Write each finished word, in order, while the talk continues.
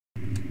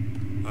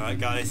Alright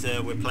guys,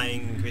 we're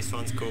playing, this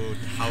one's called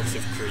House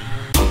of Creep.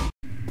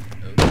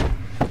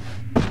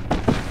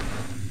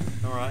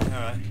 Alright.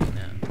 Yeah.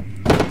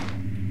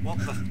 What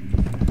the?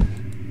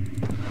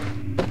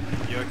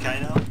 You okay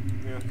now?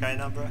 You okay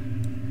now, bro?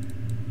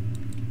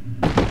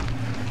 Yeah,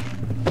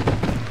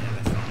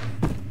 that's fine.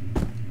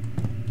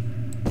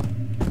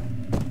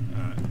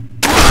 Alright.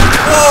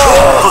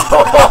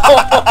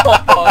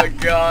 Oh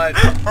god!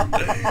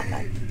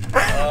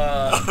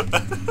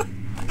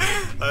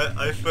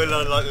 I full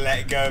on like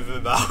let go of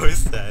the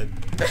mouse then.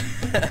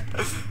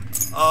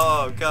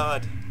 Oh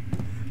god.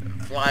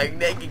 Flying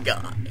naked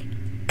guy.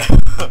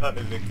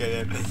 Look at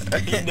him.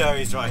 He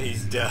knows what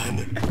he's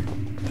done.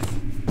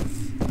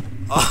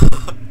 Oh,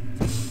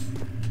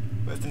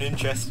 that's an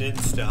interesting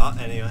start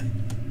anyway.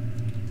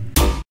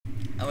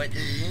 I went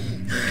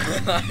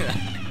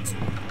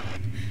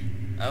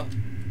Oh.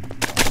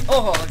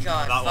 Oh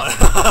god. That one.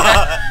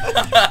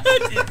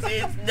 Did you see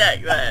its neck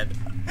then?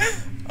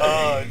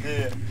 Oh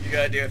dear. You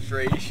gotta do a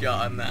free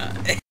shot on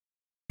that.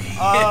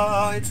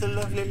 Oh, it's a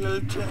lovely little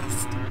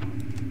chest.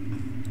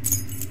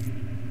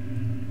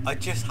 I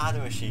just had a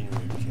machine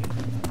room kit.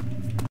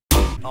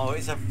 Oh,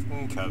 it's a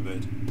fucking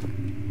cupboard.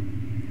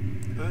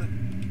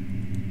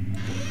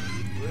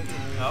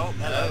 Oh,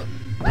 hello.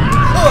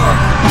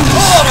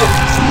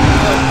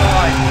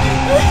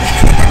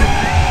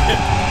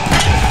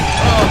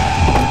 Oh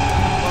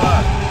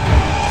god.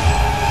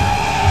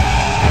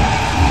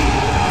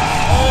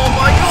 Oh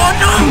my god,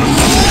 no!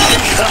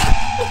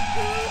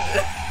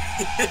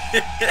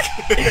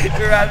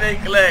 Rabbit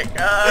click. I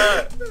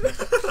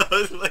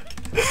was like,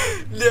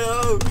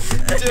 no,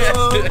 don't.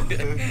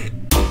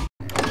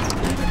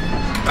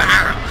 Oh,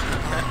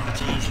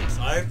 Jesus,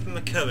 I opened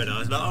the cupboard. I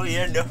was like, oh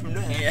yeah, nothing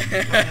there. Yeah.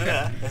 Nothing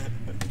there.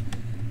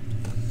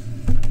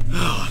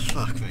 Oh,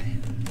 fuck me.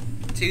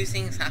 Two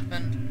things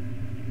happened.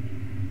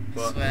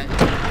 What? I swear.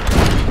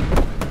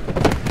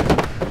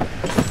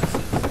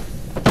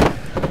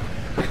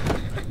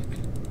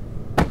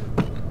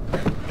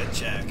 The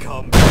chair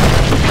combo.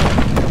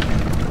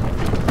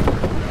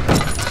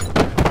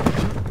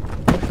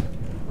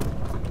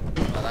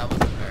 Well, that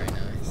wasn't very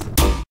nice.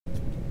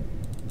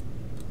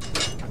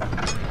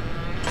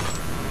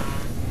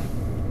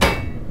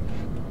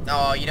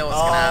 Oh, you know what's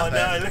gonna happen. Oh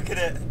no, look at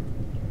it.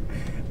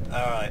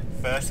 Alright,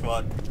 first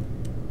one.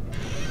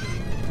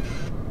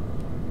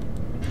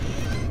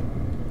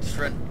 Just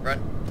run.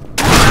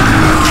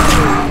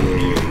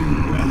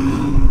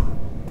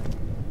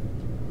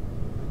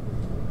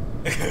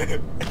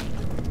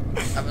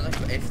 Have a look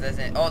if there's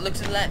any. Oh, look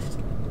to the left.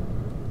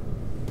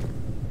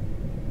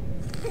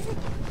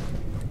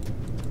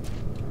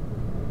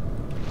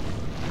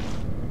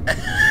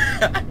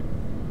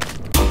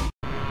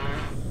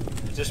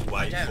 Just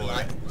wait for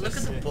Like, it. look Just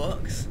at the sit.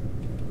 books.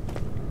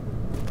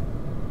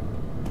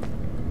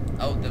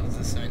 Oh, there was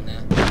something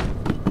there.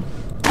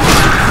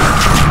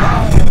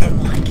 Oh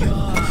my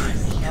god.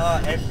 Oh,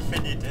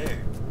 everything you do.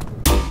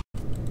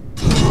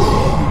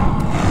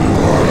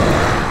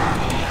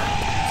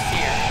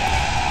 Here.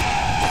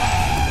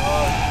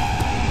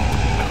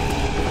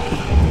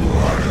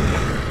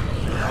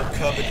 I'm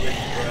covered with you,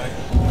 bro.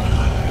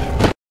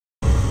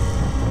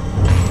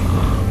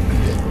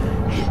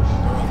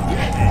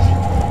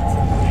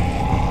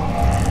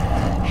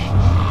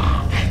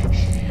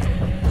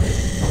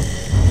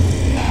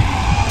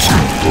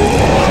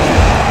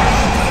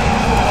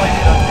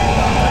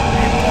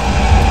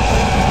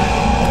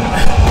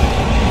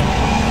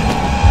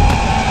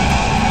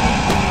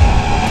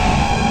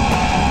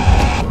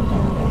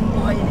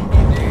 Why did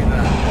you do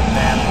that?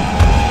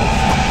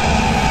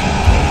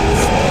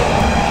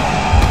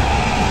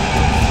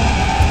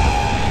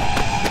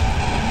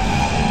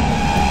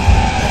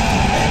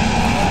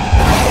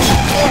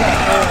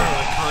 I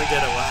can't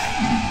get away.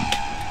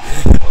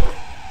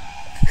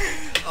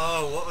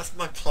 Oh, what was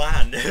my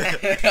plan? I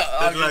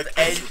was just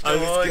edged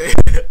towards.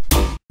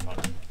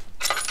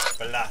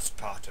 The last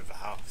part of the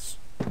house.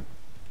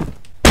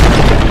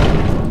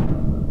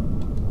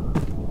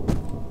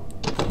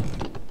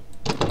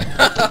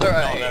 Not a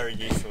Alright. very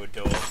useful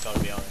door, gotta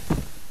be honest.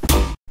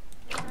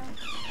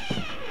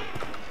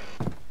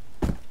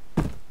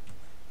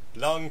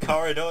 Long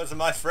corridors are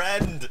my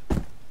friend!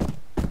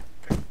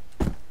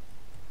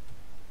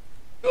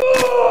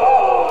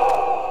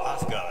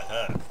 That's gotta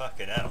hurt,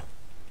 fucking hell.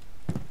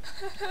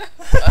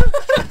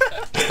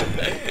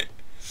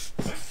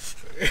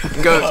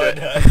 Go Oh, to it.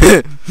 no.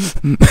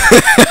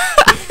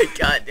 I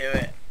can't do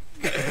it.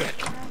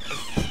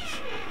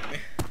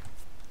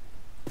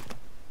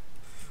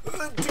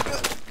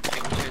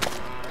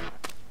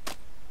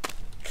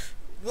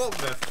 What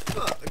the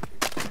fuck?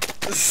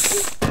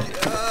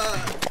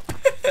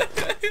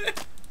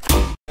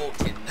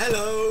 Walked in.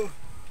 Hello!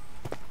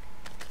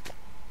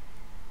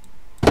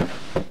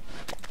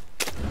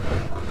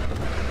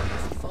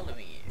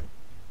 Following you.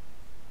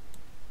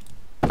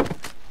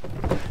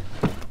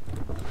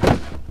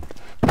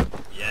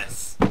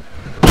 Yes.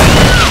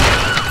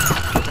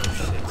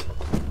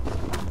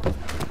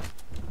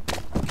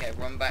 Okay,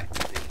 run back to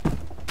the.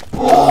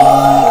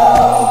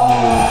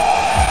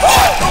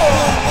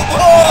 Oh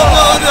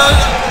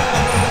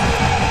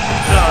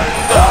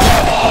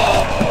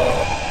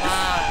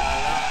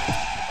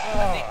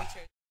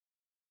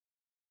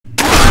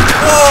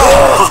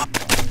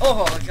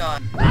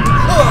Ah!